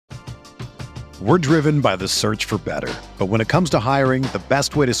We're driven by the search for better. But when it comes to hiring, the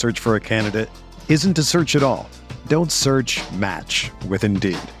best way to search for a candidate isn't to search at all. Don't search, match with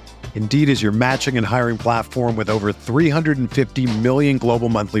Indeed. Indeed is your matching and hiring platform with over 350 million global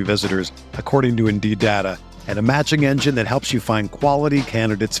monthly visitors, according to Indeed data, and a matching engine that helps you find quality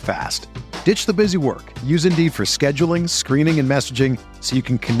candidates fast. Ditch the busy work. Use Indeed for scheduling, screening, and messaging so you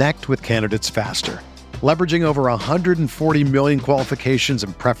can connect with candidates faster. Leveraging over 140 million qualifications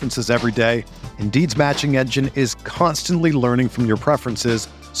and preferences every day, Indeed's matching engine is constantly learning from your preferences,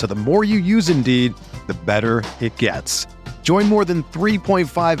 so the more you use Indeed, the better it gets. Join more than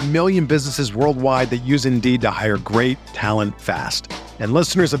 3.5 million businesses worldwide that use Indeed to hire great talent fast. And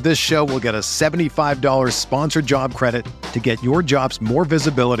listeners of this show will get a $75 sponsored job credit to get your jobs more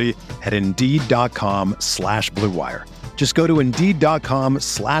visibility at Indeed.com/Blue Wire. Just go to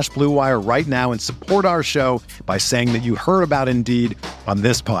Indeed.com/Blue Wire right now and support our show by saying that you heard about Indeed on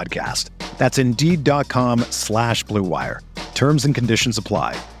this podcast. That's Indeed.com/Blue Wire. Terms and conditions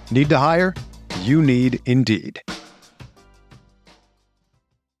apply. Need to hire? You need Indeed.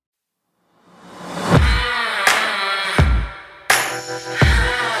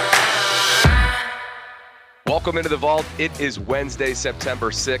 Welcome into the vault. It is Wednesday,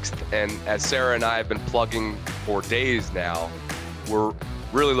 September 6th, and as Sarah and I have been plugging for days now, we're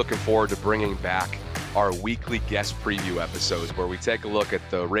really looking forward to bringing back our weekly guest preview episodes where we take a look at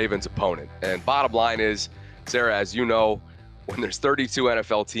the Ravens' opponent. And bottom line is, Sarah, as you know, when there's 32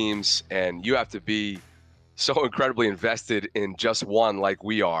 NFL teams and you have to be so incredibly invested in just one like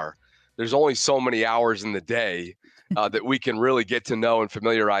we are, there's only so many hours in the day that we can really get to know and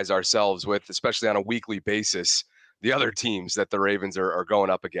familiarize ourselves with, especially on a weekly basis, the other teams that the Ravens are going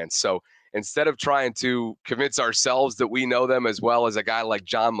up against. So instead of trying to convince ourselves that we know them as well as a guy like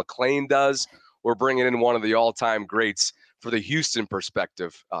John McClain does, we're bringing in one of the all-time greats for the Houston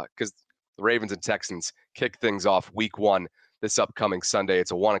perspective, because the Ravens and Texans kick things off week one this upcoming Sunday.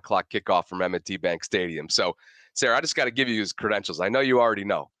 It's a 1 o'clock kickoff from M&T Bank Stadium. So, Sarah, I just got to give you his credentials. I know you already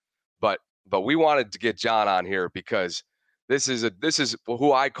know, but we wanted to get John on here because this is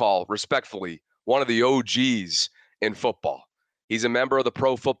who I call, respectfully, one of the OGs in football. He's a member of the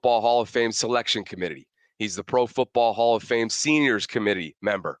Pro Football Hall of Fame Selection Committee. He's the Pro Football Hall of Fame Seniors Committee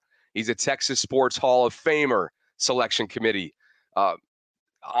member. He's a Texas Sports Hall of Famer Selection Committee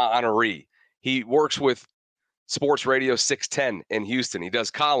honoree. He works with Sports Radio 610 in Houston. He does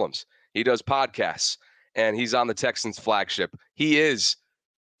columns. He does podcasts. And he's on the Texans flagship. He is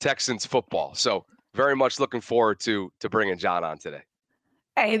Texans football. So very much looking forward to bringing John on today.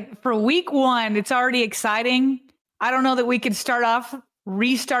 Hey, for week one, it's already exciting. I don't know that we could start off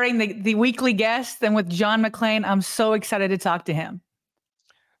restarting the weekly guest than with John McClain. I'm so excited to talk to him.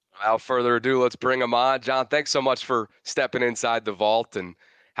 Without further ado, let's bring him on. John, thanks so much for stepping inside the vault. And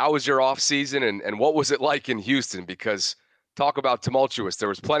how was your off season and what was it like in Houston? Because talk about tumultuous. There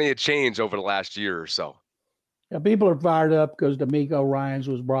was plenty of change over the last year or so. Yeah, people are fired up because D'Amico Ryans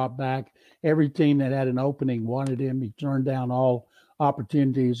was brought back. Every team that had an opening wanted him. He turned down all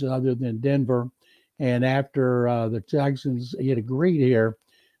opportunities other than Denver. And after the Texans, he had agreed here,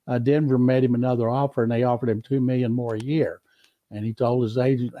 Denver made him another offer, and they offered him $2 million more a year. And he told his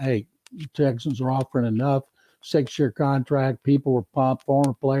agent, hey, the Texans are offering enough, 6-year contract. People were pumped,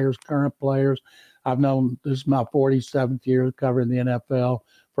 former players, current players. I've known, this is my 47th year covering the NFL.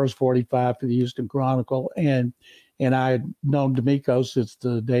 First 45 for the Houston Chronicle, and I had known D'Amico since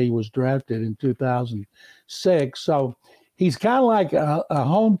the day he was drafted in 2006. So he's kind of like a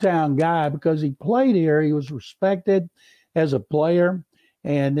hometown guy because he played here. He was respected as a player,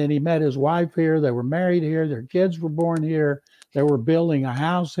 and then he met his wife here. They were married here. Their kids were born here. They were building a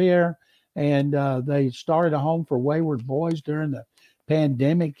house here, and they started a home for wayward boys during the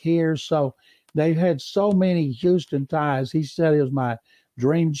pandemic here. So they've had so many Houston ties. He said it was my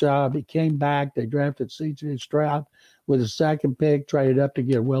dream job. He came back. They drafted C.J. Stroud with a second pick, traded up to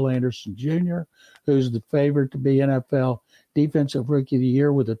get Will Anderson Jr., who's the favorite to be NFL Defensive Rookie of the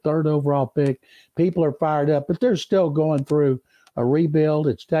Year with a third overall pick. People are fired up, but they're still going through a rebuild.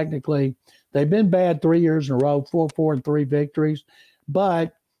 It's technically, they've been bad 3 years in a row, 4-4-3 victories.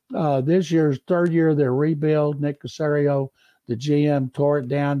 But this year's third year of their rebuild, Nick Caserio, the GM, tore it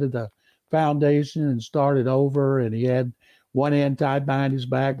down to the foundation and started over, and he had one hand tied behind his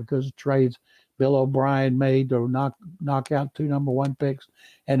back because of trades Bill O'Brien made to knock out 2 number 1 picks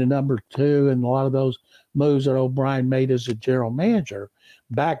and a number 2. And a lot of those moves that O'Brien made as a general manager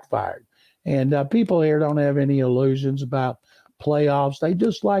backfired. And people here don't have any illusions about playoffs. They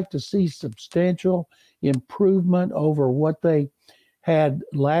just like to see substantial improvement over what they had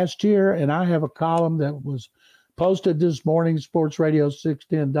last year. And I have a column that was posted this morning,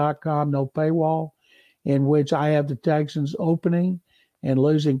 sportsradio610.com, no paywall, in which I have the Texans opening and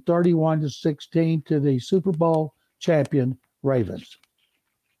losing 31-16 to the Super Bowl champion Ravens.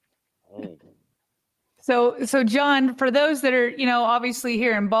 So John, for those that are, obviously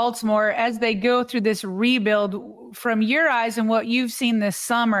here in Baltimore, as they go through this rebuild, from your eyes and what you've seen this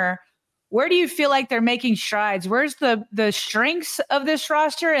summer, where do you feel like they're making strides? Where's the strengths of this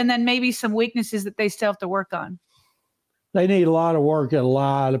roster, and then maybe some weaknesses that they still have to work on? They need a lot of work at a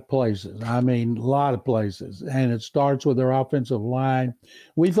lot of places. I mean, a lot of places. And it starts with their offensive line.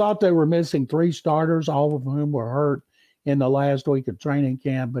 We thought they were missing 3 starters, all of whom were hurt in the last week of training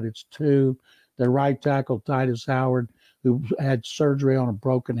camp, but it's 2. The right tackle, Titus Howard, who had surgery on a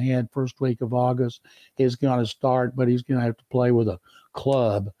broken hand first week of August, is going to start, but he's going to have to play with a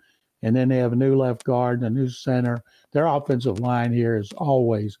club. And then they have a new left guard and a new center. Their offensive line here is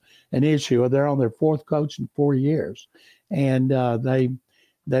always an issue. They're on their 4th coach in 4 years. And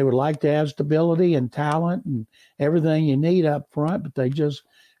they would like to have stability and talent and everything you need up front, but they just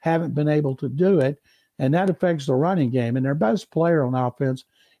haven't been able to do it. And that affects the running game. And their best player on offense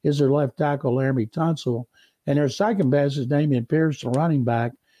is their left tackle, Laramie Tunsil. And their second best is Damian Pierce, the running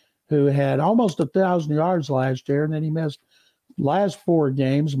back, who had almost 1,000 yards last year. And then he missed last 4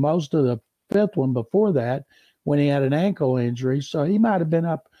 games, most of the 5th one before that, when he had an ankle injury. So he might have been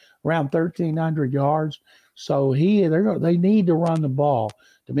up around 1,300 yards. So they need to run the ball.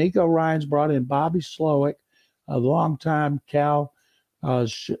 D'Amico Ryans brought in Bobby Slowick, a longtime Cal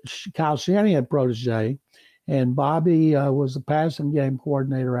Shanahan protege. And Bobby was the passing game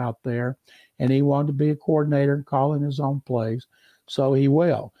coordinator out there, and he wanted to be a coordinator and calling his own plays. So he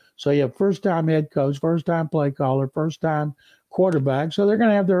will. So you have first-time head coach, first-time play caller, first-time quarterback. So they're going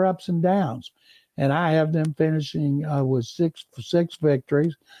to have their ups and downs. And I have them finishing with six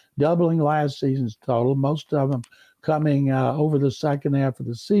victories, doubling last season's total, most of them coming over the second half of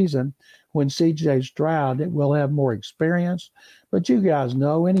the season when C.J. Stroud will have more experience. But you guys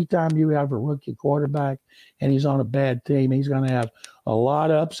know anytime you have a rookie quarterback and he's on a bad team, he's going to have a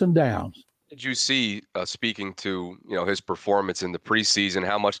lot of ups and downs. Did you see, speaking to his performance in the preseason,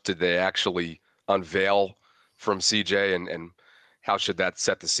 how much did they actually unveil from CJ, and how should that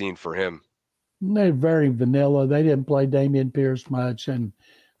set the scene for him? They're very vanilla. They didn't play Damian Pierce much, and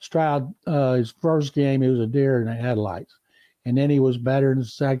Stroud, his first game, he was a deer in the headlights. And then he was better in the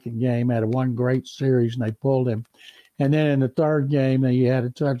second game, had one great series, and they pulled him. And then in the third game, he had a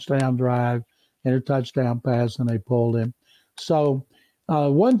touchdown drive and a touchdown pass, and they pulled him. So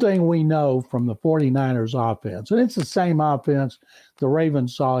one thing we know from the 49ers offense, and it's the same offense the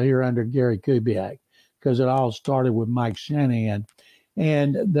Ravens saw here under Gary Kubiak, because it all started with Mike Shanahan.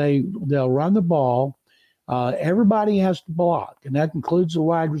 And they'll run the ball. Everybody has to block, and that includes the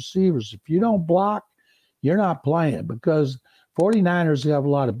wide receivers. If you don't block, you're not playing, because 49ers have a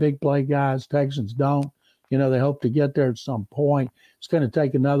lot of big play guys. Texans don't. They hope to get there at some point. It's going to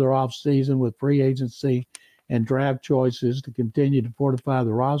take another off season with free agency and draft choices to continue to fortify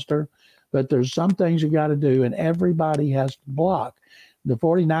the roster. But there's some things you got to do, and everybody has to block. The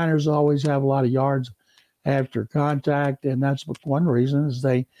 49ers always have a lot of yards after contact, and that's one reason is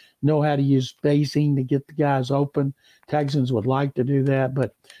they know how to use spacing to get the guys open. Texans would like to do that,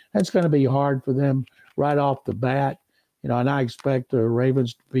 but that's going to be hard for them right off the bat. And I expect the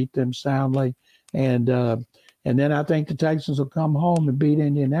Ravens to beat them soundly. And then I think the Texans will come home and beat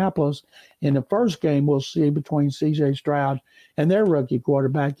Indianapolis. In the first game, we'll see between C.J. Stroud and their rookie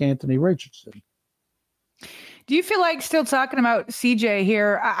quarterback, Anthony Richardson. Do you feel like, still talking about CJ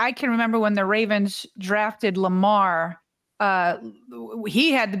here, I can remember when the Ravens drafted Lamar,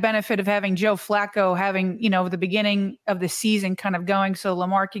 he had the benefit of having Joe Flacco having, the beginning of the season kind of going so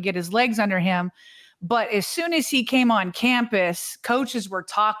Lamar could get his legs under him. But as soon as he came on campus, coaches were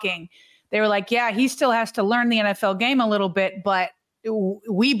talking. They were like, yeah, he still has to learn the NFL game a little bit, but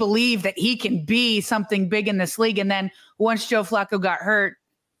we believe that he can be something big in this league. And then once Joe Flacco got hurt,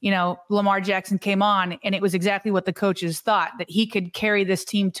 Lamar Jackson came on, and it was exactly what the coaches thought, that he could carry this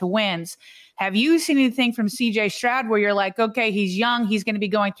team to wins. Have you seen anything from C.J. Stroud where you're like, okay, he's young, he's going to be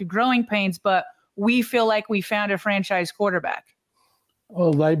going through growing pains, but we feel like we found a franchise quarterback?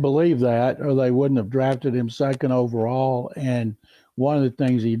 Well, they believe that, or they wouldn't have drafted him second overall. And one of the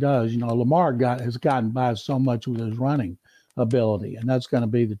things he does, Lamar has gotten by so much with his running ability, and that's going to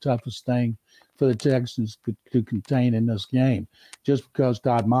be the toughest thing for the Texans to contain in this game. Just because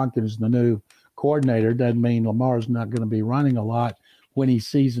Todd Monken is the new coordinator doesn't mean Lamar's not going to be running a lot when he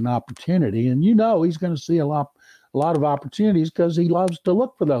sees an opportunity. And he's going to see a lot of opportunities because he loves to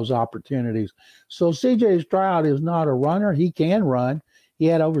look for those opportunities. So C.J. Stroud is not a runner. He can run. He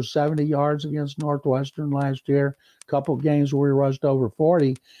had over 70 yards against Northwestern last year, a couple of games where he rushed over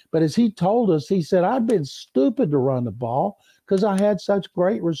 40. But as he told us, he said, I've been stupid to run the ball because I had such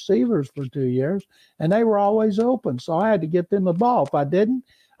great receivers for 2 years, and they were always open. So I had to get them the ball. If I didn't,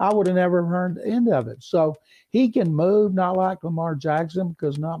 I would have never heard the end of it. So he can move, not like Lamar Jackson,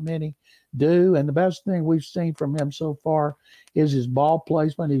 because not many do. And the best thing we've seen from him so far is his ball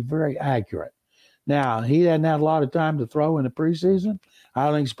placement. He's very accurate. Now, he hadn't had a lot of time to throw in the preseason. I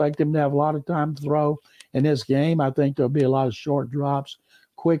don't expect him to have a lot of time to throw in this game. I think there'll be a lot of short drops,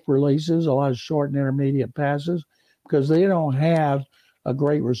 quick releases, a lot of short and intermediate passes, because they don't have a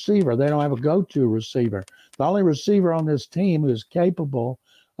great receiver. They don't have a go-to receiver. The only receiver on this team who is capable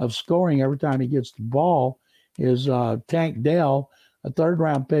of scoring every time he gets the ball is Tank Dell, a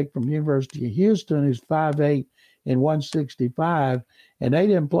third-round pick from the University of Houston, who's 5'8" and 165. And they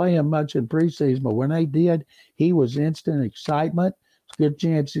didn't play him much in preseason, but when they did, he was instant excitement. It's a good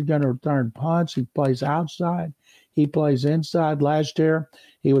chance he's going to return punts. He plays outside. He plays inside. Last year,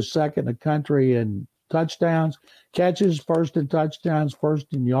 he was second in the country in touchdowns, catches, first in touchdowns, first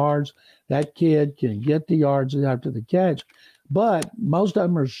in yards. That kid can get the yards after the catch. But most of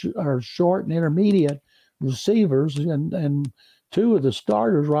them are short and intermediate receivers, and two of the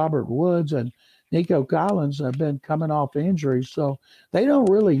starters, Robert Woods and Nico Collins, have been coming off injuries, so they don't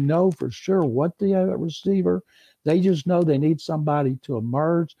really know for sure what the receiver. They just know they need somebody to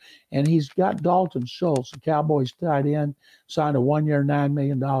emerge, and he's got Dalton Schultz, the Cowboys tight end, signed a 1-year, $9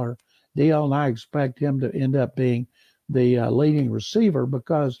 million deal, and I expect him to end up being the leading receiver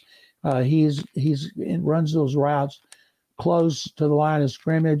because he runs those routes close to the line of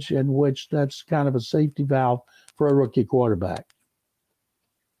scrimmage, in which that's kind of a safety valve for a rookie quarterback.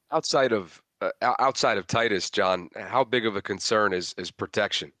 Outside of Titus, John, how big of a concern is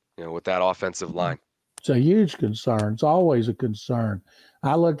protection, with that offensive line? It's a huge concern. It's always a concern.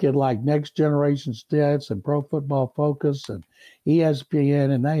 I look at like Next Generation Stats and Pro Football Focus and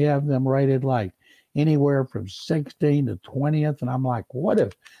ESPN, and they have them rated like anywhere from 16 to 20th. And I'm like, what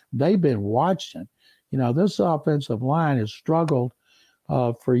have they been watching? This offensive line has struggled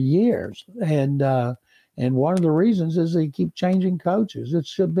for years. And one of the reasons is they keep changing coaches. It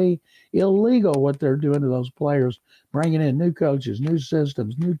should be illegal what they're doing to those players, bringing in new coaches, new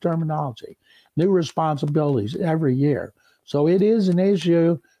systems, new terminology, new responsibilities every year. So it is an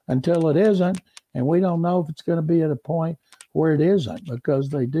issue until it isn't, and we don't know if it's going to be at a point where it isn't, because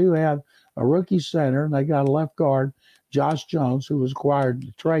they do have a rookie center, and they got a left guard, Josh Jones, who was acquired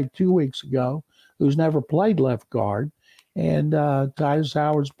in trade 2 weeks ago, who's never played left guard, and Titus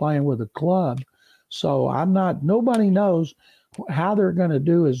Howard's playing with a club. So nobody knows how they're going to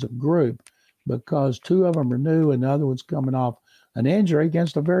do as a group, because two of them are new and the other one's coming off an injury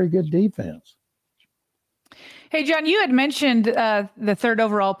against a very good defense. Hey, John, you had mentioned the third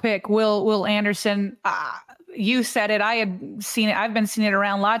overall pick, Will Anderson. You said it. I had seen it. I've been seeing it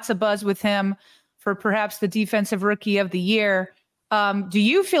around. Lots of buzz with him for perhaps the defensive rookie of the year. Do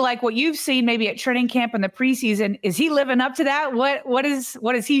you feel like what you've seen maybe at training camp in the preseason, is he living up to that? What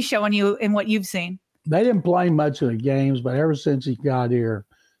is he showing you in what you've seen? They didn't play much of the games, but ever since he got here,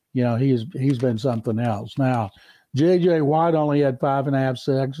 he's been something else. Now, J.J. Watt only had 5.5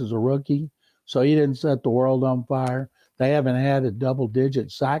 sacks as a rookie, so he didn't set the world on fire. They haven't had a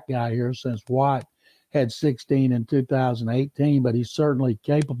double-digit sack guy here since Watt had 16 in 2018, but he's certainly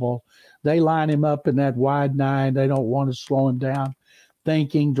capable. They line him up in that wide 9. They don't want to slow him down,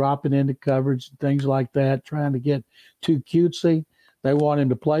 thinking, dropping into coverage, things like that, trying to get too cutesy. They want him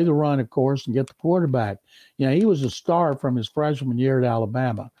to play the run, of course, and get the quarterback. He was a star from his freshman year at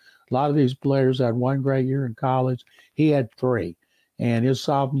Alabama. A lot of these players had one great year in college. He had 3. And his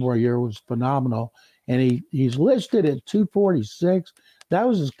sophomore year was phenomenal. And he's listed at 246. That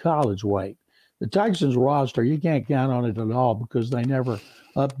was his college weight. The Texans roster, you can't count on it at all because they never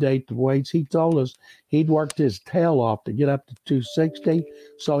update the weights. He told us he'd worked his tail off to get up to 260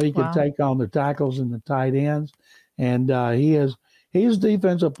 so he could take on the tackles and the tight ends. And he's a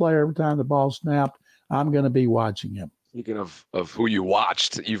defensive player. Every time the ball snapped, I'm going to be watching him. Speaking of who you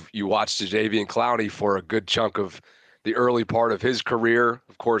watched, you watched Jadeveon Clowney for a good chunk of the early part of his career,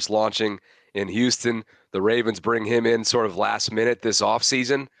 of course, launching in Houston. The Ravens bring him in sort of last minute this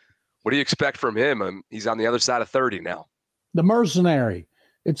offseason. What do you expect from him? He's on the other side of 30 now. The mercenary.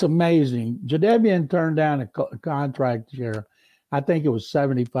 It's amazing. Jadeveon turned down a contract here. I think it was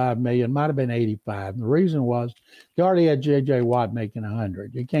 $75 million, might have been $85. And the reason was he already had J.J. Watt making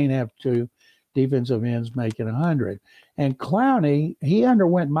 $100. You can't have two defensive ends making $100. And Clowney, he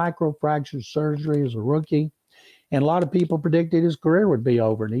underwent microfracture surgery as a rookie. And a lot of people predicted his career would be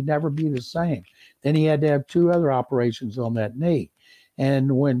over and he'd never be the same. Then he had to have 2 other operations on that knee.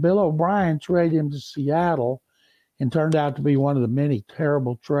 And when Bill O'Brien traded him to Seattle and turned out to be one of the many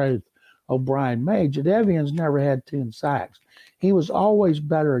terrible trades O'Brien made, Jadeveon's never had 10 sacks. He was always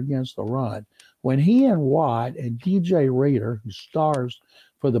better against the run. When he and Watt and DJ Reader, who stars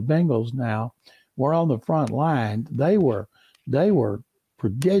for the Bengals now, were on the front line, they were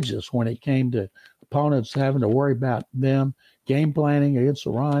prodigious when it came to opponents having to worry about them game planning against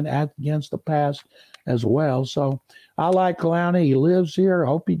the run, against the pass as well. So I like Clowney. He lives here. I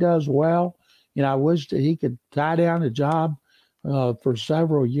hope he does well. I wish that he could tie down a job for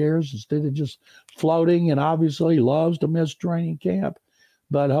several years instead of just floating. And obviously he loves to miss training camp,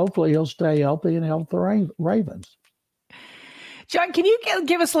 but hopefully he'll stay healthy and help the Ravens. John, can you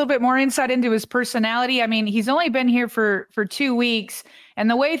give us a little bit more insight into his personality? I mean, he's only been here for 2 weeks, and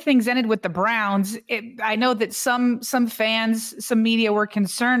the way things ended with the Browns, I know that some fans, some media were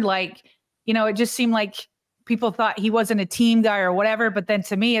concerned, like, it just seemed like people thought he wasn't a team guy or whatever. But then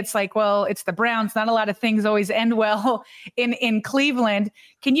to me, it's like, well, it's the Browns. Not a lot of things always end well in Cleveland.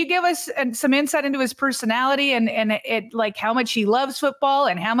 Can you give us some insight into his personality and like how much he loves football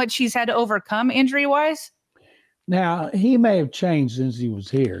and how much he's had to overcome injury-wise? Now, he may have changed since he was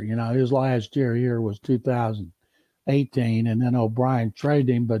here. His last year here was 2018, and then O'Brien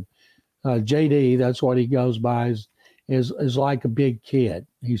traded him. But JD, that's what he goes by, is like a big kid.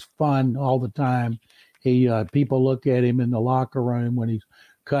 He's fun all the time. People look at him in the locker room when he's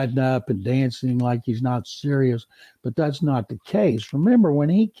cutting up and dancing like he's not serious, but that's not the case. Remember, when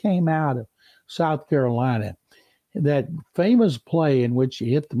he came out of South Carolina, that famous play in which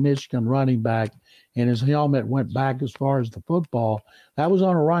he hit the Michigan running back and his helmet went back as far as the football, that was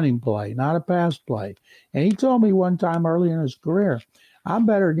on a running play, not a pass play. And he told me one time early in his career, I'm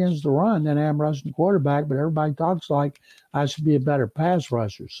better against the run than I am rushing quarterback, but everybody talks like I should be a better pass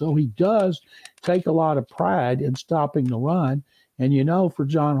rusher. So he does take a lot of pride in stopping the run. And for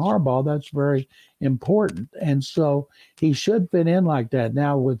John Harbaugh, that's very important. And so he should fit in like that.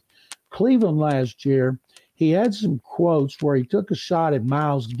 Now, with Cleveland last year, he had some quotes where he took a shot at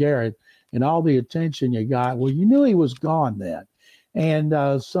Myles Garrett and all the attention you got. Well, you knew he was gone then. And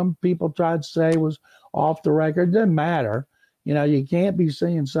some people tried to say it was off the record. It doesn't matter. You can't be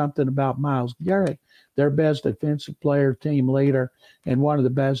saying something about Myles Garrett, their best defensive player, team leader, and one of the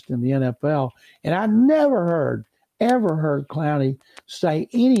best in the NFL. And I never ever heard Clowney say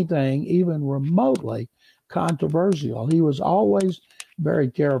anything even remotely controversial. He was always very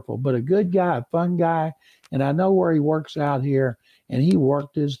careful, but a good guy, a fun guy. And I know where he works out here, and he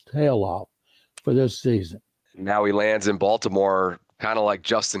worked his tail off for this season. Now he lands in Baltimore, kind of like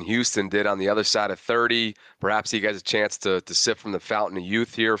Justin Houston did on the other side of 30. Perhaps he gets a chance to sip from the fountain of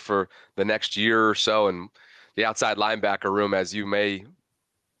youth here for the next year or so. And the outside linebacker room, as you may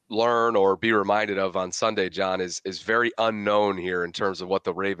learn or be reminded of on Sunday, John, is very unknown here in terms of what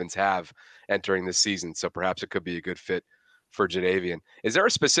the Ravens have entering this season. So perhaps it could be a good fit for Jadeveon. Is there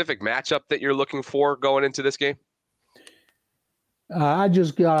a specific matchup that you're looking for going into this game? I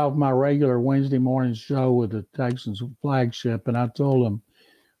just got off my regular Wednesday morning show with the Texans flagship, and I told them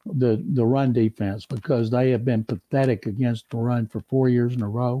the run defense, because they have been pathetic against the run for 4 years in a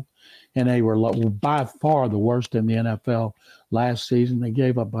row, and they were by far the worst in the NFL last season. They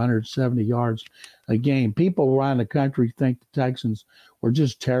gave up 170 yards a game. People around the country think the Texans were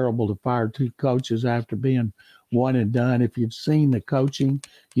just terrible to fire 2 coaches after being one and done. If you'd seen the coaching,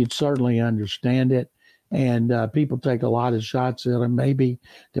 you'd certainly understand it. And people take a lot of shots at him. Maybe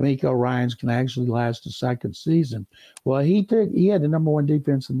DeMeco Ryans can actually last a second season. Well, he had the number 1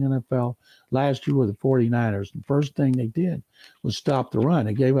 defense in the NFL last year with the 49ers. The first thing they did was stop the run.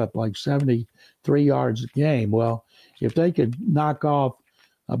 They gave up like 73 yards a game. Well, if they could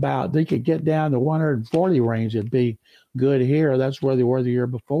they could get down to 140 range, it'd be good here. That's where they were the year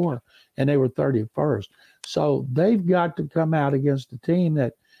before, and they were 31st. So they've got to come out against a team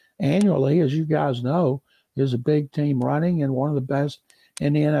that annually, as you guys know, is a big team running and one of the best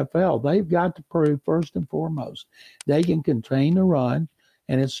in the NFL. They've got to prove, first and foremost, they can contain the run,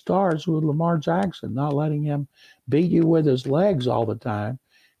 and it starts with Lamar Jackson, not letting him beat you with his legs all the time.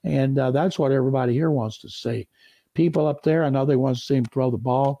 And that's what everybody here wants to see. People up there, I know they want to see him throw the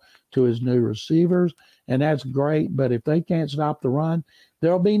ball to his new receivers, and that's great. But if they can't stop the run,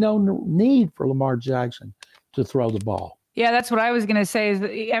 there'll be no need for Lamar Jackson to throw the ball. Yeah, that's what I was going to say, is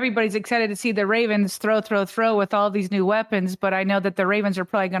that everybody's excited to see the Ravens throw with all these new weapons. But I know that the Ravens are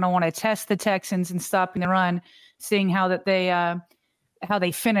probably going to want to test the Texans in stopping the run, seeing how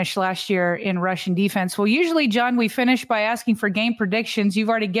they finished last year in rushing defense. Well, usually, John, we finish by asking for game predictions. You've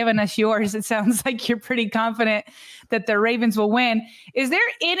already given us yours. It sounds like you're pretty confident that the Ravens will win. Is there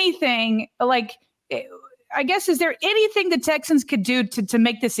anything like, I guess, is there anything the Texans could do to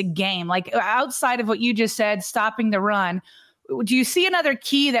make this a game? Like outside of what you just said, stopping the run, do you see another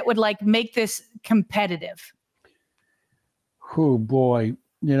key that would like make this competitive? Oh boy.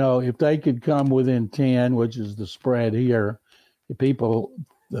 If they could come within 10, which is the spread here,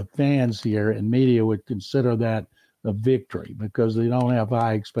 the fans here and media would consider that a victory because they don't have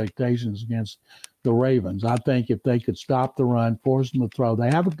high expectations against the Ravens. I think if they could stop the run, force them to throw, they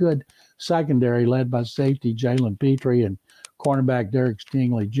have a good secondary led by safety Jalen Petrie and cornerback Derek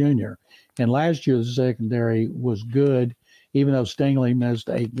Stingley Jr. And last year the secondary was good, even though Stingley missed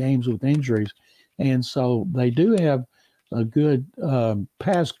 8 games with injuries. And so they do have a good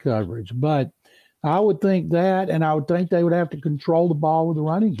pass coverage. But I would think that, and I would think they would have to control the ball with the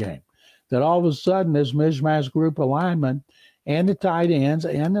running game. That all of a sudden this mishmash group of linemen and the tight ends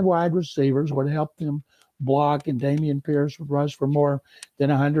and the wide receivers would help them block, and Dameon Pierce would rush for more than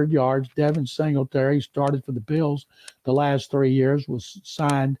 100 yards. Devin Singletary started for the Bills the last 3 years, was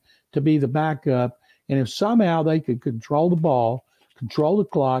signed to be the backup. And if somehow they could control the ball, control the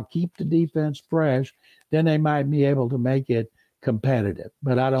clock, keep the defense fresh, then they might be able to make it competitive.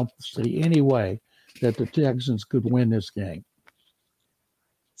 But I don't see any way that the Texans could win this game.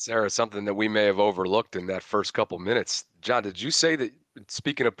 Sarah, something that we may have overlooked in that first couple minutes. John, did you say that,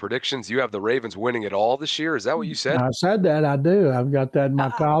 speaking of predictions, you have the Ravens winning it all this year? Is that what you said? I said that. I do. I've got that in my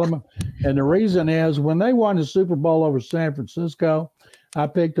column. And the reason is when they won the Super Bowl over San Francisco, I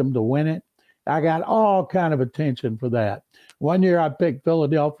picked them to win it. I got all kind of attention for that. One year I picked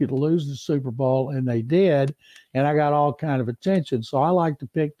Philadelphia to lose the Super Bowl, and they did, and I got all kind of attention. So I like to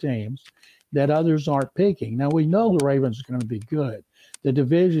pick teams that others aren't picking. Now, we know the Ravens are going to be good. The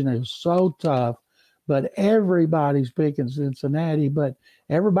division is so tough, but everybody's picking Cincinnati. But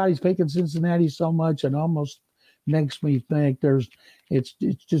everybody's picking Cincinnati so much it almost makes me think it's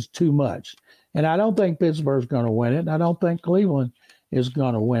just too much. And I don't think Pittsburgh's going to win it. I don't think Cleveland is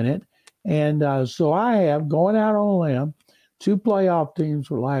going to win it. And so I have, going out on a limb, 2 playoff teams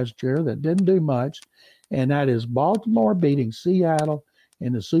for last year that didn't do much, and that is Baltimore beating Seattle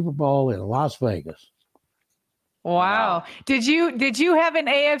in the Super Bowl in Las Vegas. Wow. Did you have an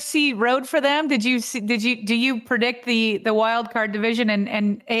AFC road for them? Do you predict the wild card division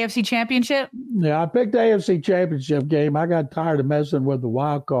and AFC championship? Yeah, I picked the AFC championship game. I got tired of messing with the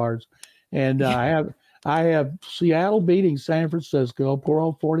wild cards. And I have Seattle beating San Francisco, poor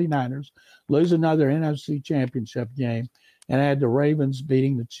old 49ers, lose another NFC championship game, and I had the Ravens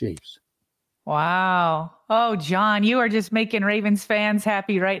beating the Chiefs. Wow. Oh, John, you are just making Ravens fans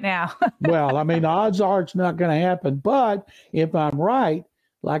happy right now. Well, I mean, the odds are it's not going to happen. But if I'm right,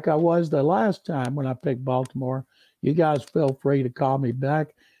 like I was the last time when I picked Baltimore, you guys feel free to call me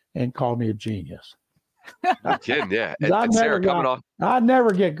back and call me a genius. No kidding, yeah. And Sarah, I'd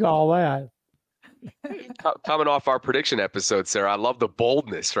never get called that. Coming off our prediction episode, Sarah, I love the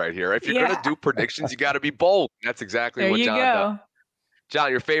boldness right here. If you're going to do predictions, you got to be bold. That's exactly what John does. John,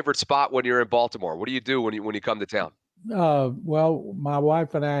 your favorite spot when you're in Baltimore? What do you do when you come to town? Well, my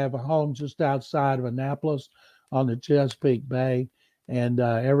wife and I have a home just outside of Annapolis on the Chesapeake Bay, and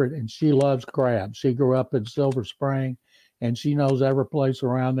she loves crab. She grew up in Silver Spring, and she knows every place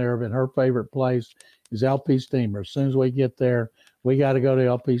around there. And her favorite place is LP Steamers. As soon as we get there, we got to go to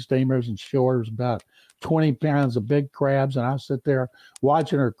LP Steamers, and she orders about 20 pounds of big crabs, and I sit there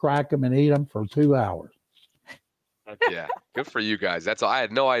watching her crack them and eat them for 2 hours. Yeah, good for you guys. I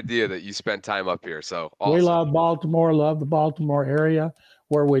had no idea that you spent time up here. So awesome. We love Baltimore, love the Baltimore area.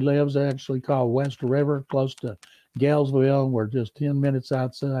 Where we live is actually called West River, close to Galesville. We're just 10 minutes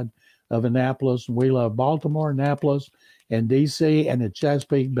outside of Annapolis. And we love Baltimore, Annapolis, and D.C. and the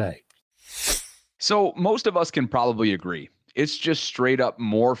Chesapeake Bay. So most of us can probably agree. It's just straight up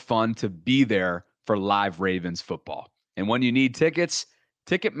more fun to be there for live Ravens football. And when you need tickets,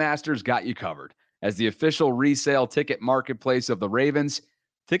 Ticketmaster's got you covered. As the official resale ticket marketplace of the Ravens,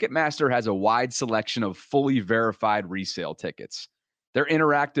 Ticketmaster has a wide selection of fully verified resale tickets. Their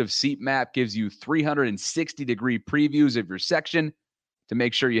interactive seat map gives you 360-degree previews of your section to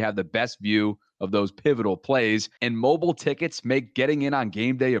make sure you have the best view of those pivotal plays, and mobile tickets make getting in on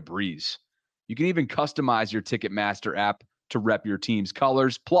game day a breeze. You can even customize your Ticketmaster app to rep your team's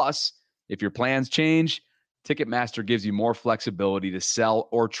colors. Plus, if your plans change, Ticketmaster gives you more flexibility to sell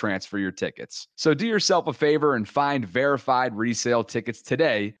or transfer your tickets. So do yourself a favor and find verified resale tickets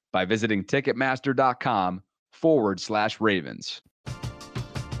today by visiting Ticketmaster.com/Ravens.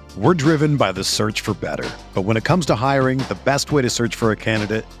 We're driven by the search for better. But when it comes to hiring, the best way to search for a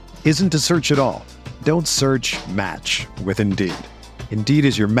candidate isn't to search at all. Don't search, match with Indeed. Indeed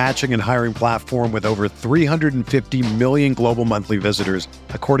is your matching and hiring platform with over 350 million global monthly visitors,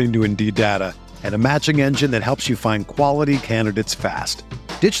 according to Indeed data, and a matching engine that helps you find quality candidates fast.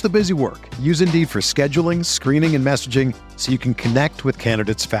 Ditch the busy work. Use Indeed for scheduling, screening, and messaging so you can connect with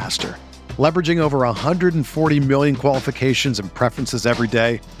candidates faster. Leveraging over 140 million qualifications and preferences every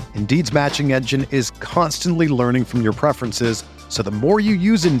day, Indeed's matching engine is constantly learning from your preferences, so the more you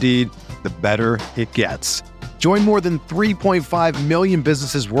use Indeed, the better it gets. Join more than 3.5 million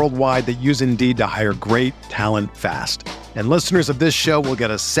businesses worldwide that use Indeed to hire great talent fast. And listeners of this show will get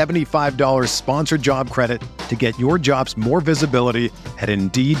a $75 sponsored job credit to get your jobs more visibility at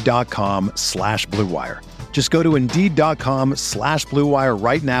Indeed.com/Blue Wire. Just go to Indeed.com/Blue Wire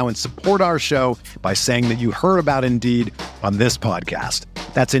right now and support our show by saying that you heard about Indeed on this podcast.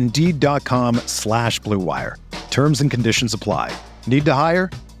 That's Indeed.com/Blue Wire. Terms and conditions apply. Need to hire?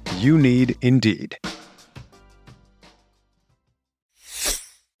 You need Indeed.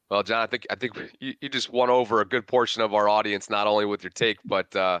 Well, John, I think you just won over a good portion of our audience, not only with your take,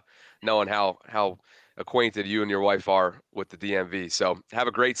 but knowing how acquainted you and your wife are with the DMV. So have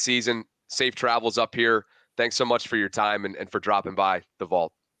a great season. Safe travels up here. Thanks so much for your time and for dropping by the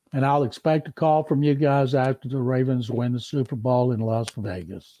vault. And I'll expect a call from you guys after the Ravens win the Super Bowl in Las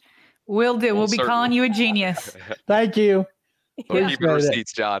Vegas. Will do. We'll be calling you a genius. Thank you. We're keeping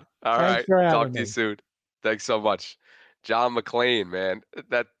receipts, John. All Thanks right. for Talk having to me. you soon. Thanks so much. John McClain, man.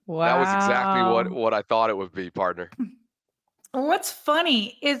 That was Wow. exactly what I thought it would be, partner. What's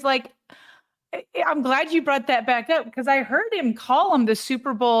funny is, like, I'm glad you brought that back up, because I heard him call them the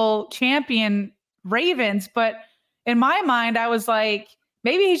Super Bowl champion Ravens, but in my mind, I was like,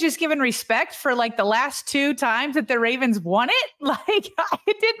 maybe he's just giving respect for like the last 2 times that the Ravens won it. Like, I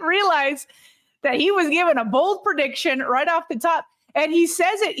didn't realize that he was giving a bold prediction right off the top. And he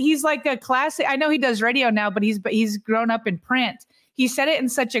says it, he's like a classic. I know he does radio now, but he's grown up in print. He said it in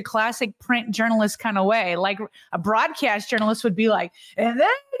such a classic print journalist kind of way. Like a broadcast journalist would be like, and then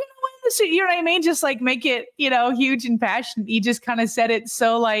we're gonna win this, you know what I mean? Just like make it, huge and passionate. He just kind of said it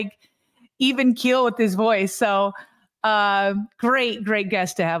so like even keel with his voice. So great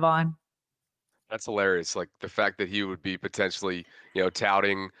guest to have on. That's hilarious. Like the fact that he would be potentially,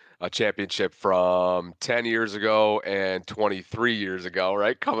 touting a championship from 10 years ago and 23 years ago,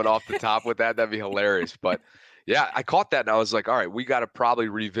 right? Coming off the top with that'd be hilarious. But yeah, I caught that and I was like, all right, we got to probably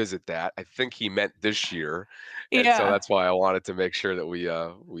revisit that. I think he meant this year. And so that's why I wanted to make sure that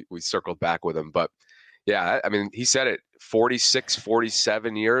we circled back with him. But yeah, I mean, he said it 46,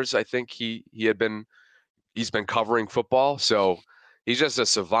 47 years. I think he's been covering football. So he's just a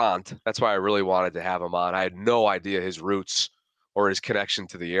savant. That's why I really wanted to have him on. I had no idea his roots or his connection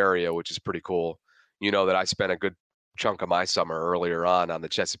to the area, which is pretty cool. You know that I spent a good chunk of my summer earlier on the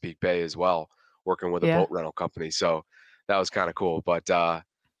Chesapeake Bay as well, working with a boat rental company. So that was kind of cool. But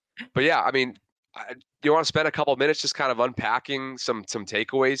yeah, I mean, you want to spend a couple of minutes just kind of unpacking some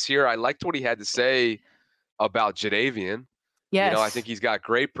takeaways here? I liked what he had to say about Jadeveon. Yes. I think he's got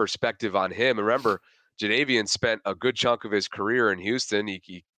great perspective on him. And remember, Jadeveon spent a good chunk of his career in Houston.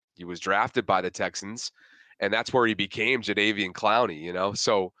 He was drafted by the Texans, and that's where he became Jadeveon Clowney,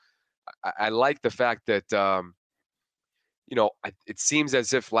 So I like the fact that, it seems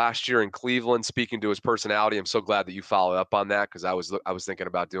as if last year in Cleveland, speaking to his personality, I'm so glad that you followed up on that, because I was thinking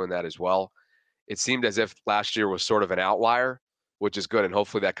about doing that as well. It seemed as if last year was sort of an outlier, which is good. And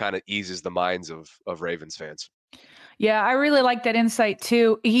hopefully that kind of eases the minds of Ravens fans. Yeah, I really like that insight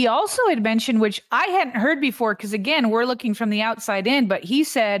too. He also had mentioned, which I hadn't heard before, because again, we're looking from the outside in, but he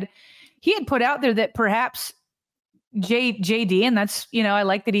said he had put out there that perhaps JD, and that's, I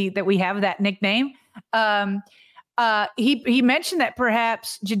like that we have that nickname. He mentioned that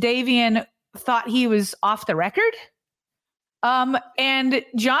perhaps Jadeveon thought he was off the record. And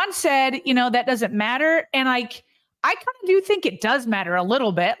John said, that doesn't matter. And like, I kind of do think it does matter a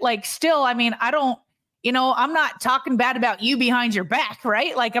little bit. Like still, I mean, I'm not talking bad about you behind your back,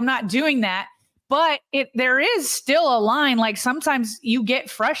 right? Like I'm not doing that, but there is still a line. Like sometimes you get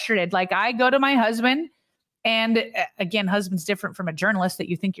frustrated. Like I go to my husband, and again, husband's different from a journalist that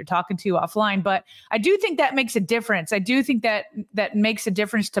you think you're talking to offline, but I do think that makes a difference. I do think that makes a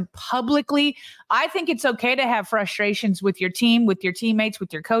difference to publicly. I think it's okay to have frustrations with your team, with your teammates,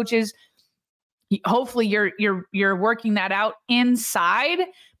 with your coaches. Hopefully you're working that out inside.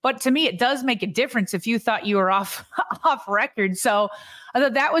 But to me, it does make a difference if you thought you were off record. So I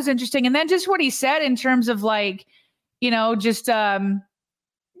thought that was interesting. And then just what he said in terms of like, just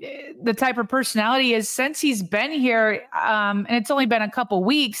the type of personality is since he's been here, and it's only been a couple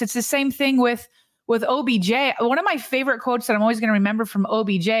weeks. It's the same thing with OBJ. One of my favorite quotes that I'm always going to remember from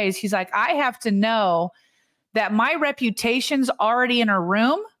OBJ is he's like, I have to know that my reputation's already in a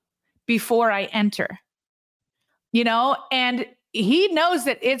room before I enter. And he knows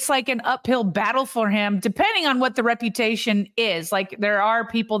that it's like an uphill battle for him, depending on what the reputation is. Like there are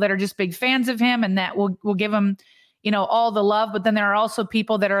people that are just big fans of him and that will give him, all the love. But then there are also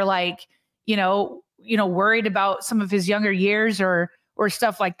people that are like, worried about some of his younger years or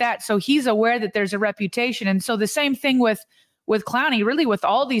stuff like that. So he's aware that there's a reputation. And so the same thing with Clowney, really with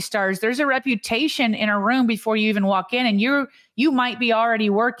all these stars, there's a reputation in a room before you even walk in, and you might be already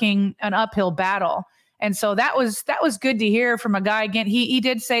working an uphill battle. And so that was good to hear from a guy. Again, he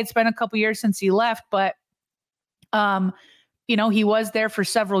did say it's been a couple years since he left, but he was there for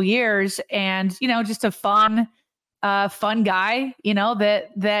several years, and just a fun guy,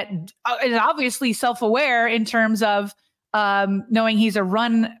 that is obviously self-aware in terms of knowing he's a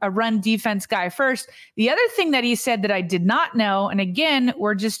run defense guy first. The other thing that he said that I did not know, and again,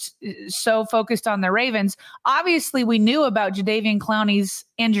 we're just so focused on the Ravens. Obviously, we knew about Jadeveon Clowney's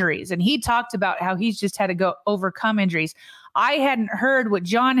injuries, and he talked about how he's just had to go overcome injuries. I hadn't heard what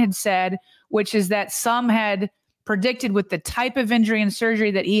John had said, which is that some had predicted with the type of injury and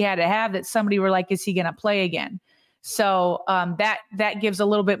surgery that he had to have that somebody were like, is he going to play again? So that gives a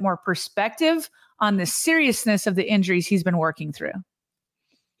little bit more perspective on the seriousness of the injuries he's been working through.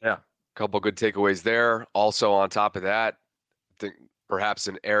 Yeah, a couple good takeaways there. Also on top of that, I think perhaps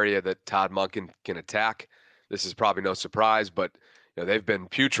an area that Todd Monken can attack. This is probably no surprise, but they've been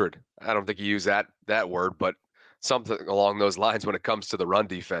putrid. I don't think he used that word, but something along those lines when it comes to the run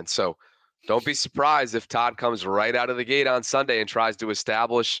defense. So don't be surprised if Todd comes right out of the gate on Sunday and tries to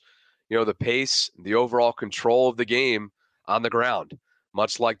establish, the pace, the overall control of the game on the ground,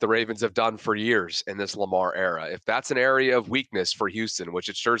 much like the Ravens have done for years in this Lamar era. If that's an area of weakness for Houston, which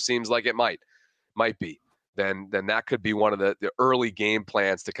it sure seems like it might be, then that could be one of the early game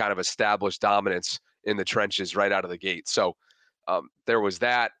plans to kind of establish dominance in the trenches right out of the gate. So there was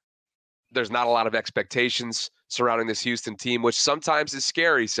that. There's not a lot of expectations surrounding this Houston team, which sometimes is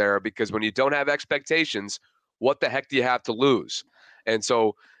scary, Sarah, because when you don't have expectations, what the heck do you have to lose? And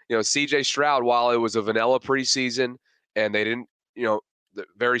so, CJ Stroud, while it was a vanilla preseason and they didn't, the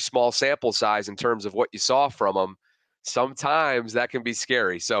very small sample size in terms of what you saw from them, sometimes that can be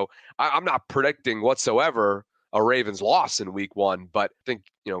scary. So I'm not predicting whatsoever a Ravens loss in week one, but I think,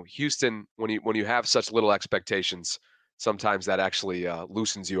 Houston, when you have such little expectations, sometimes that actually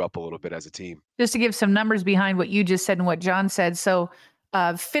loosens you up a little bit as a team. Just to give some numbers behind what you just said and what John said. So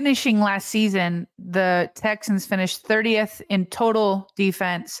finishing last season, the Texans finished 30th in total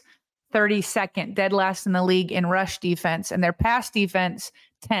defense, 32nd, dead last in the league in rush defense, and their pass defense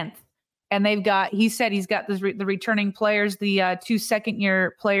 10th. And he said he's got the returning players, the 2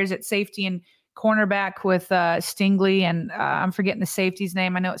 second-year players at safety and cornerback with Stingley, and I'm forgetting the safety's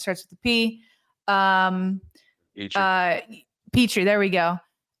name. I know it starts with a P. Petrie, there we go.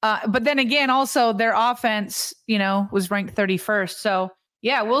 But then again, also their offense, was ranked 31st. So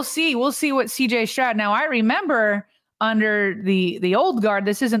yeah, we'll see. We'll see what CJ Stroud. Now I remember under the old guard,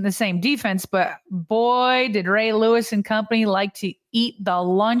 this isn't the same defense, but boy, did Ray Lewis and company like to eat the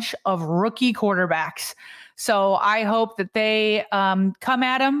lunch of rookie quarterbacks. So I hope that they come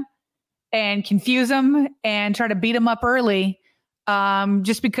at him and confuse him and try to beat him up early.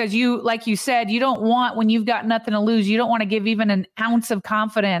 Just because like you said, you don't want, when you've got nothing to lose, you don't want to give even an ounce of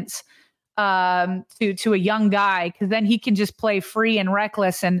confidence to a young guy, because then he can just play free and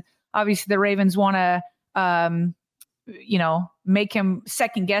reckless. And obviously the Ravens want to, make him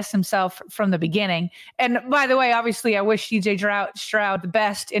second guess himself from the beginning. And by the way, obviously I wish CJ Stroud the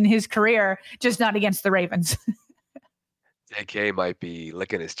best in his career, just not against the Ravens. JK might be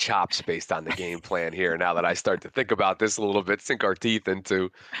licking his chops based on the game plan here. Now that I start to think about this a little bit, sink our teeth into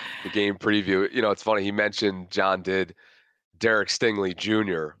the game preview. It's funny. He mentioned John did Derek Stingley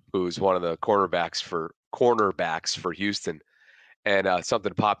Jr., who's one of the cornerbacks for Houston. And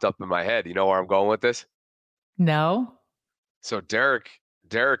something popped up in my head. You know where I'm going with this? No. So Derek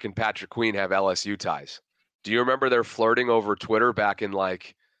and Patrick Queen have LSU ties. Do you remember their flirting over Twitter back in I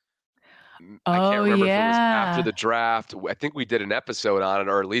can't remember if it was after the draft. I think we did an episode on it,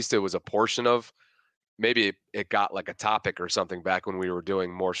 or at least it was a portion of, maybe it got like a topic or something back when we were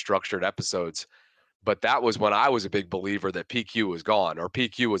doing more structured episodes. But that was when I was a big believer that PQ was gone, or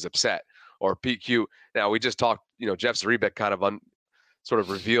PQ was upset, or PQ. Now we just talked, Jeff Zrebiec kind of sort of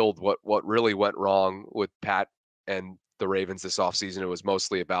revealed what really went wrong with Pat and the Ravens this offseason. It was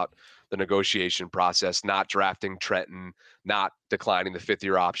mostly about the negotiation process, not drafting Trenton, not declining the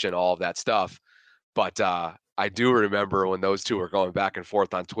 5th-year option, all of that stuff. But I do remember when those two were going back and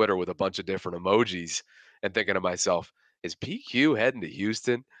forth on Twitter with a bunch of different emojis and thinking to myself, is PQ heading to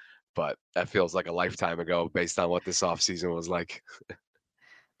Houston? But that feels like a lifetime ago based on what this offseason was like.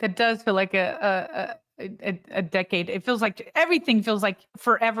 That does feel like a a decade. It feels like everything feels like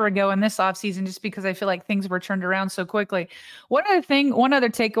forever ago in this offseason, just because I feel like things were turned around so quickly. One other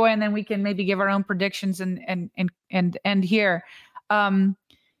takeaway, and then we can maybe give our own predictions and end here. Him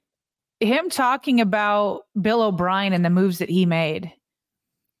talking about Bill O'Brien and the moves that he made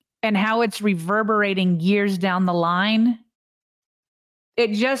and how it's reverberating years down the line.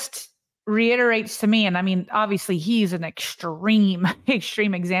 It just reiterates to me, and I mean, obviously he's an extreme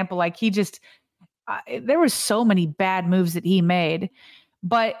example. Like there was so many bad moves that he made,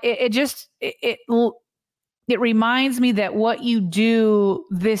 but it reminds me that what you do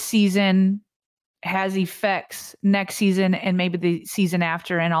this season has effects next season and maybe the season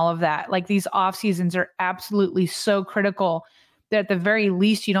after and all of that. Like, these off seasons are absolutely so critical that at the very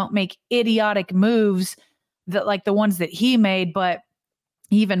least you don't make idiotic moves that like the ones that he made, but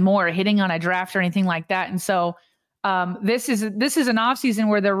even more hitting on a draft or anything like that. And so this is an offseason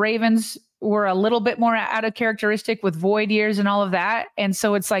where the Ravens were a little bit more out of characteristic with void years and all of that. And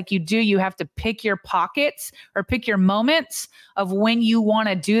so it's like you have to pick your pockets or pick your moments of when you want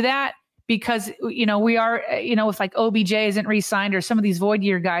to do that. Because, we are, if like OBJ isn't re-signed or some of these void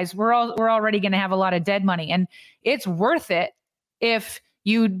year guys, we're already going to have a lot of dead money. And it's worth it if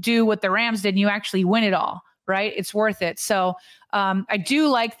you do what the Rams did and you actually win it all, right? It's worth it. So I do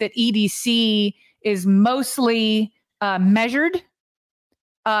like that EDC is mostly measured,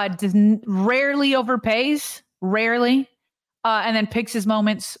 rarely overpays, and then picks his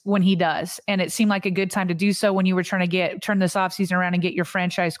moments when he does. And it seemed like a good time to do so when you were trying to turn this offseason around and get your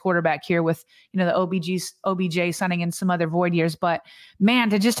franchise quarterback here with, the OBJ signing and some other void years. But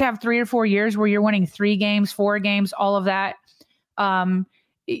man, to just have 3 or 4 years where you're winning 3 games, 4 games, all of that,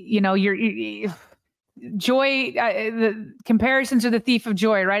 joy, the comparisons are the thief of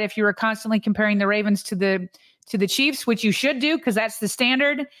joy, right? If you were constantly comparing the Ravens to the Chiefs, which you should do because that's the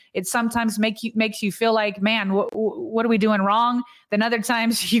standard, it sometimes makes you feel like, man, what are we doing wrong? Then other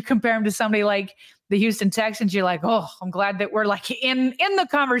times you compare them to somebody like the Houston Texans, you're like, oh, I'm glad that we're like in the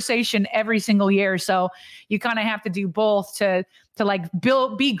conversation every single year. So you kind of have to do both to like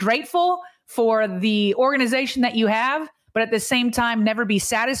be grateful for the organization that you have, but at the same time, never be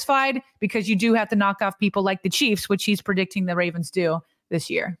satisfied, because you do have to knock off people like the Chiefs, which he's predicting the Ravens do this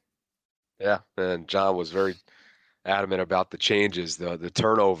year. Yeah, and John was very adamant about the changes, the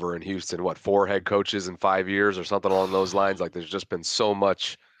turnover in Houston. 4 head coaches in 5 years or something along those lines. Like, there's just been so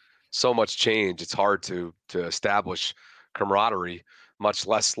much change. It's hard to establish camaraderie, much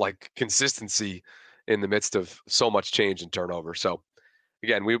less like consistency in the midst of so much change and turnover. So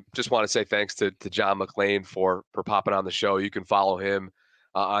again, we just want to say thanks to John McClain for popping on the show. You can follow him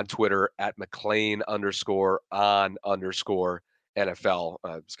on Twitter at McClain_on_NFL.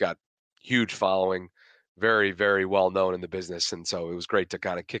 He's got huge following, very, very well known in the business. And so it was great to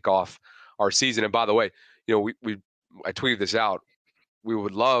kind of kick off our season. And by the way, I tweeted this out. We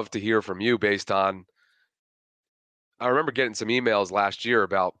would love to hear from you based on, I remember getting some emails last year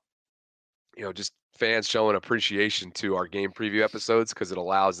about, just fans showing appreciation to our game preview episodes, because it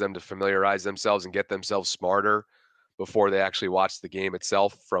allows them to familiarize themselves and get themselves smarter before they actually watch the game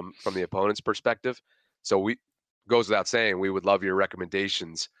itself from the opponent's perspective. So goes without saying, we would love your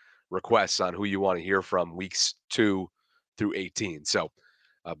recommendations, requests on who you want to hear from weeks 2 through 18. So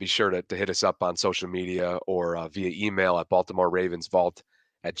be sure to hit us up on social media or via email at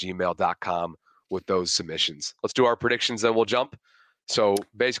BaltimoreRavensVault@gmail.com with those submissions. Let's do our predictions, then we'll jump. So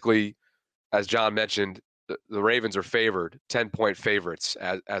basically, as John mentioned, the Ravens are favored, 10-point favorites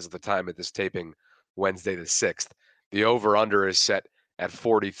as of the time of this taping, Wednesday the 6th. The over-under is set at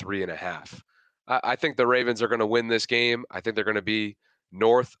 43.5. I think the Ravens are going to win this game. I think they're going to be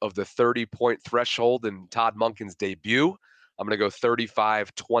north of the 30-point threshold in Todd Monken's debut. I'm going to go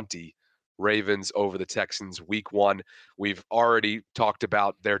 35-20 Ravens over the Texans week 1. We've already talked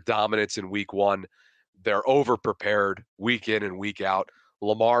about their dominance in week 1. They're over-prepared week in and week out.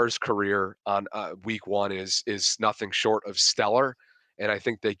 Lamar's career on week 1 is nothing short of stellar. And I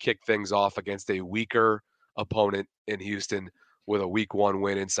think they kick things off against a weaker opponent in Houston with a week 1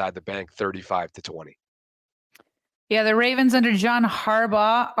 win inside the bank, 35-20. Yeah, the Ravens under John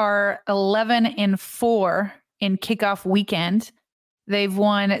Harbaugh are 11-4 in kickoff weekend. They've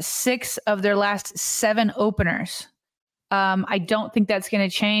won 6 of their last 7 openers. I don't think that's going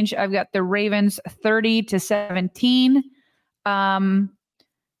to change. I've got the Ravens 30-17.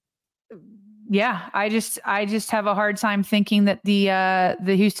 Yeah, I just have a hard time thinking that the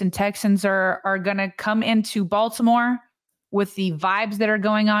Houston Texans are going to come into Baltimore with the vibes that are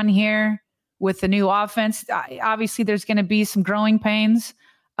going on here with the new offense. Obviously, there's going to be some growing pains,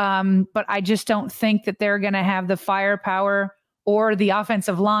 but I just don't think that they're going to have the firepower or the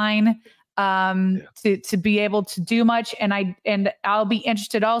offensive line to be able to do much. And I'll be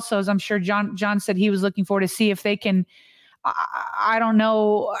interested also, as I'm sure John said he was looking forward to see if they can. I don't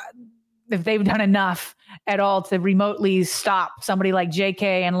know if they've done enough at all to remotely stop somebody like JK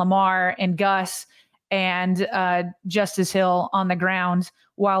and Lamar and Gus and Justice Hill on the ground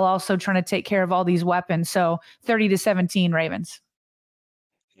while also trying to take care of all these weapons. So 30-17 Ravens.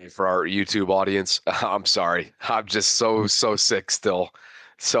 For our YouTube audience, I'm sorry. I'm just so sick still.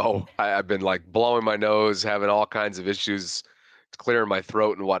 So I've been like blowing my nose, having all kinds of issues, clearing my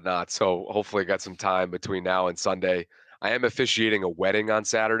throat and whatnot. So hopefully I got some time between now and Sunday. I am officiating a wedding on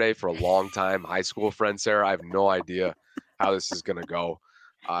Saturday for a long-time high school friend, Sarah. I have no idea how this is going to go.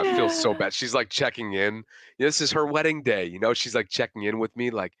 I feel so bad. She's like checking in. This is her wedding day. You know, she's like checking in with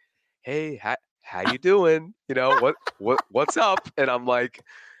me like, hey, how you doing? You know, what's up? And I'm like,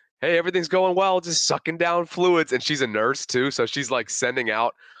 hey, everything's going well, just sucking down fluids. And she's a nurse too. So she's like sending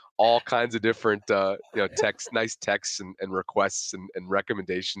out all kinds of different, nice texts and requests and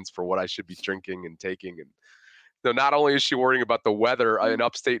recommendations for what I should be drinking and taking. And so not only is she worrying about the weather in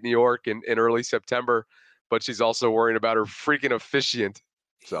upstate New York in early September, but she's also worrying about her freaking officiant.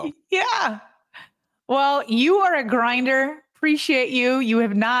 So yeah. Well, you are a grinder. Appreciate you. You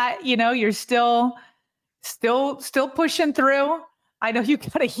have not, you're still pushing through. I know you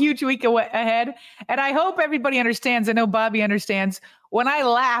got a huge week ahead, and I hope everybody understands. I know Bobby understands when I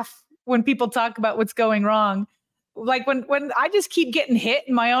laugh when people talk about what's going wrong. Like when I just keep getting hit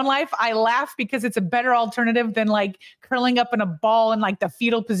in my own life, I laugh because it's a better alternative than like curling up in a ball in like the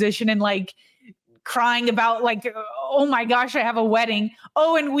fetal position and like crying about like, oh my gosh, I have a wedding.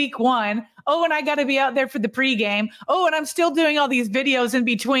 Oh, in week 1. Oh, and I got to be out there for the pregame. Oh, and I'm still doing all these videos in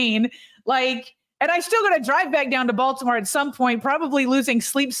between. Like, and I still got to drive back down to Baltimore at some point, probably losing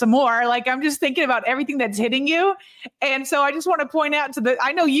sleep some more. Like, I'm just thinking about everything that's hitting you. And so I just want to point out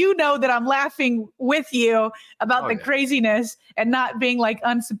I know that I'm laughing with you about the craziness and not being like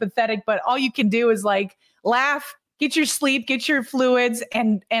unsympathetic, but all you can do is like laugh, get your sleep, get your fluids,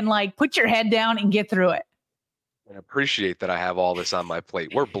 and like put your head down and get through it. I appreciate that I have all this on my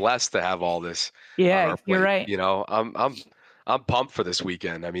plate. We're blessed to have all this. Yeah, on our plate. You're right. You know, I'm pumped for this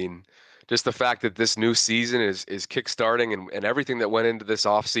weekend. I mean, just the fact that this new season is kickstarting and everything that went into this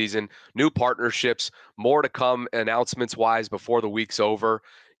off season, new partnerships, more to come announcements wise before the week's over.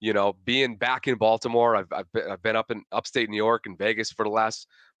 You know, being back in Baltimore, I've been up in upstate New York and Vegas for the last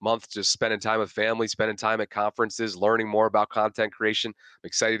month, just spending time with family, spending time at conferences, learning more about content creation. I'm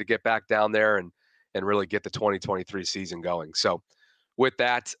excited to get back down there and really get the 2023 season going. So with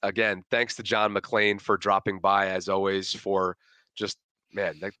that, again, thanks to John McClain for dropping by as always, for just,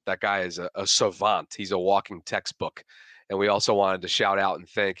 man, that guy is a savant. He's a walking textbook. And we also wanted to shout out and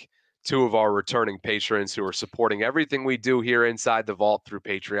thank 2 of our returning patrons who are supporting everything we do here inside the vault through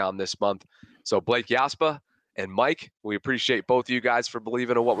Patreon this month. So Blake Yaspa and Mike, we appreciate both of you guys for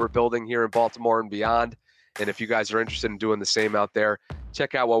believing in what we're building here in Baltimore and beyond. And if you guys are interested in doing the same out there,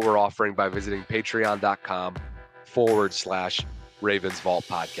 check out what we're offering by visiting patreon.com/Ravens Vault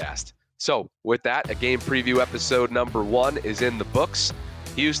Podcast. So with that, a game preview episode number 1 is in the books.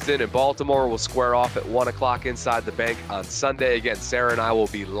 Houston and Baltimore will square off at 1 o'clock inside the bank on Sunday. Again, Sarah and I will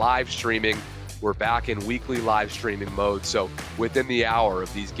be live streaming. We're back in weekly live streaming mode. So within the hour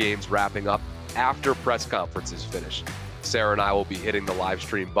of these games wrapping up, after press conferences finish, Sarah and I will be hitting the live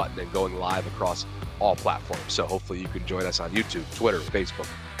stream button and going live across all platforms. So hopefully you can join us on YouTube, Twitter, Facebook,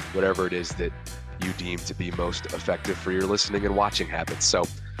 whatever it is that you deem to be most effective for your listening and watching habits. So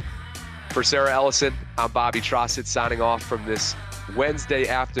for Sarah Ellison, I'm Bobby Trossett signing off from this Wednesday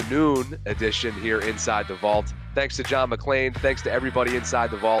afternoon edition here inside the vault. Thanks to John McClain. Thanks to everybody inside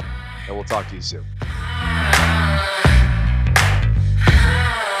the vault, and we'll talk to you soon.